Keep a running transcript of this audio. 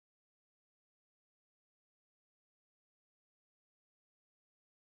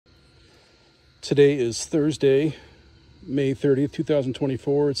Today is Thursday, May 30th,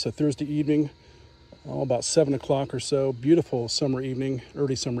 2024. It's a Thursday evening, about 7 o'clock or so. Beautiful summer evening,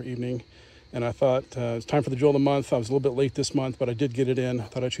 early summer evening. And I thought it's time for the drill of the month. I was a little bit late this month, but I did get it in. I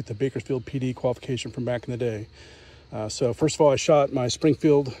thought I'd shoot the Bakersfield PD Qualification from back in the day. So first of all, I shot my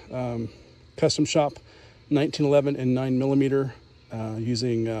Springfield Custom Shop 1911 and 9mm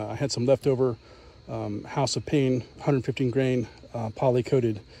using, I had some leftover House of Payne 115 grain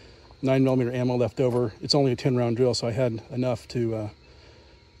polycoated 9mm ammo left over. It's only a 10-round drill, so I had enough to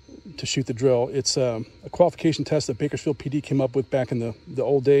shoot the drill. It's a qualification test that Bakersfield PD came up with back in the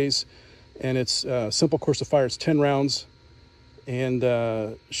old days, and it's a simple course of fire. It's 10 rounds and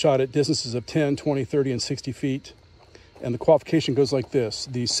shot at distances of 10, 20, 30, and 60 feet. And the qualification goes like this.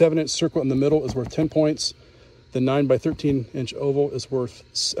 The 7-inch circle in the middle is worth 10 points. The 9x13-inch oval is worth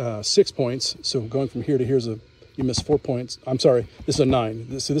 6 points. So going from here to here is you miss 4 points. I'm sorry, this is a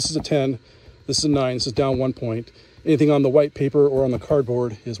 9. So this is a 10, this is a 9, this is down 1 point. Anything on the white paper or on the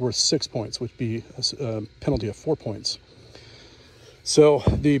cardboard is worth 6 points, which would be a penalty of 4 points. So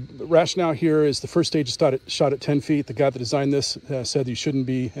the rationale here is the first stage is shot at 10 feet. The guy that designed this said you shouldn't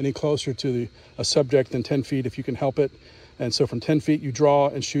be any closer to a subject than 10 feet if you can help it. And so from 10 feet, you draw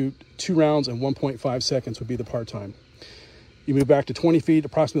and shoot 2 rounds and 1.5 seconds would be the par time. You move back to 20 feet,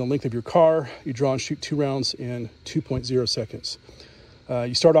 approximately the length of your car. You draw and shoot 2 rounds in 2.0 seconds.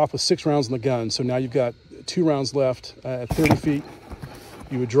 You start off with 6 rounds in the gun. So now you've got 2 rounds left. At 30 feet,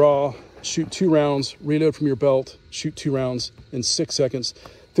 you would draw, shoot 2 rounds, reload from your belt, shoot 2 rounds in 6 seconds.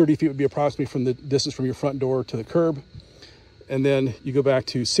 30 feet would be approximately from the distance from your front door to the curb. And then you go back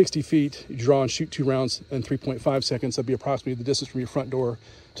to 60 feet, you draw and shoot 2 rounds in 3.5 seconds. That'd be approximately the distance from your front door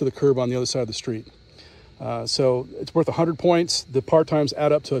to the curb on the other side of the street. So it's worth 100 points. The par times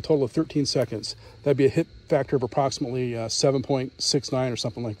add up to a total of 13 seconds. That'd be a hit factor of approximately 7.69 or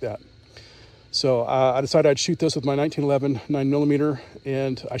something like that. So I decided I'd shoot this with my 1911 9mm,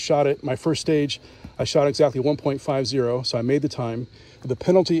 and I shot it. My first stage, I shot exactly 1.50, so I made the time. The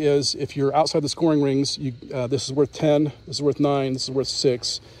penalty is if you're outside the scoring rings, this is worth 10, this is worth 9, this is worth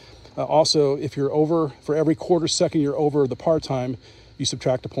 6. Also, if you're over, for every quarter second you're over the par time, you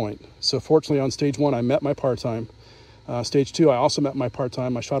subtract a point. So fortunately on stage 1, I met my par time. Stage 2, I also met my par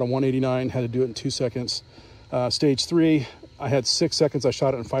time. I shot a 189, had to do it in 2 seconds. Stage 3, I had 6 seconds. I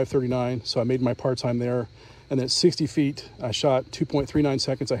shot it in 5:39, so I made my par time there. And then at 60 feet, I shot 2.39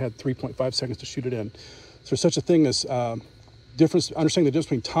 seconds. I had 3.5 seconds to shoot it in. So there's such a thing as understanding the difference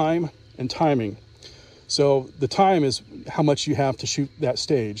between time and timing. So the time is how much you have to shoot that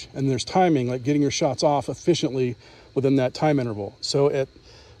stage. And there's timing, like getting your shots off efficiently within that time interval. So at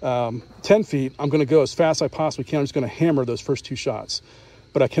 10 feet, I'm going to go as fast as I possibly can. I'm just going to hammer those first 2 shots.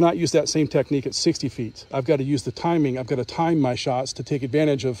 But I cannot use that same technique at 60 feet. I've got to use the timing. I've got to time my shots to take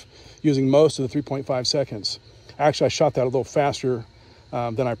advantage of using most of the 3.5 seconds. Actually, I shot that a little faster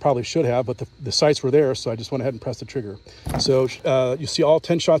than I probably should have, but the sights were there, so I just went ahead and pressed the trigger. So you see all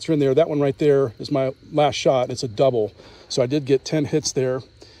 10 shots are in there. That one right there is my last shot. It's a double. So I did get 10 hits there,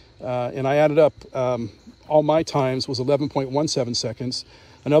 and I added up all my times was 11.17 seconds.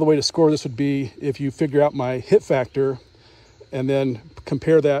 Another way to score this would be if you figure out my hit factor and then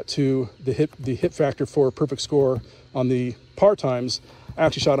compare that to the hit factor for a perfect score on the par times. I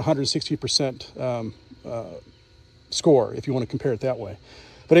actually shot 160% score, if you want to compare it that way.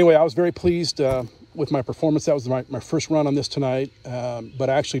 But anyway, I was very pleased with my performance. That was my first run on this tonight, but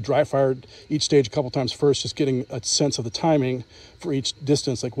I actually dry fired each stage a couple times first, just getting a sense of the timing for each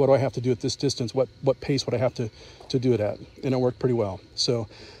distance, like what do I have to do at this distance, what pace would I have to do it at, and it worked pretty well. So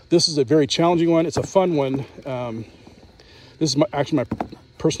this is a very challenging one. It's a fun one. This is actually my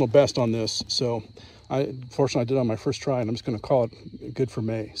personal best on this. So fortunately I did it on my first try, and I'm just going to call it good for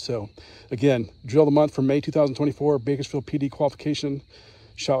May. So again, drill of the month for May 2024, Bakersfield PD Qualification,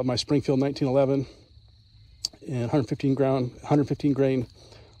 shot with my Springfield 1911 and 115 grain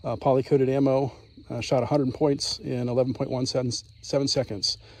polycoated ammo. Shot 100 points in 11.17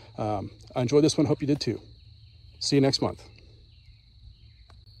 seconds. I enjoyed this one. Hope you did too. See you next month.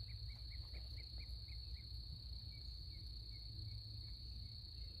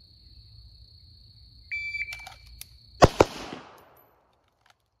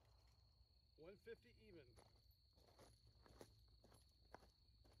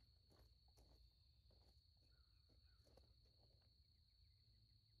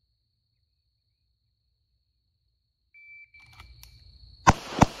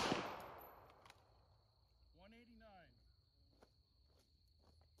 Even.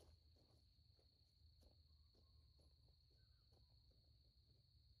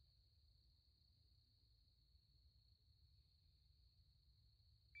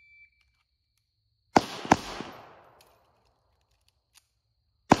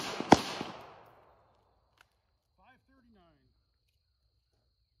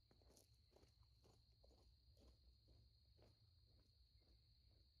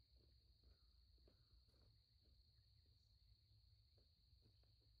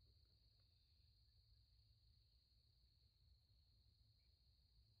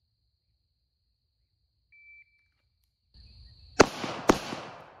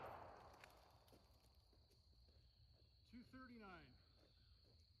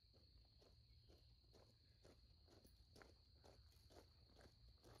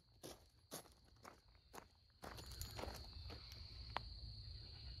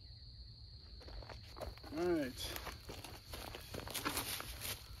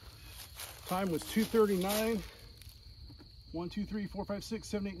 Time was 2:39. 1, 2, 3, 4, 5, 6,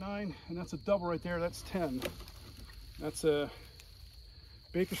 7, 8, 9, and that's a double right there. That's 10. That's a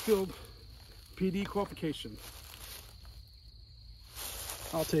Bakersfield PD Qualification.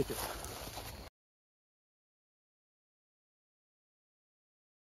 I'll take it.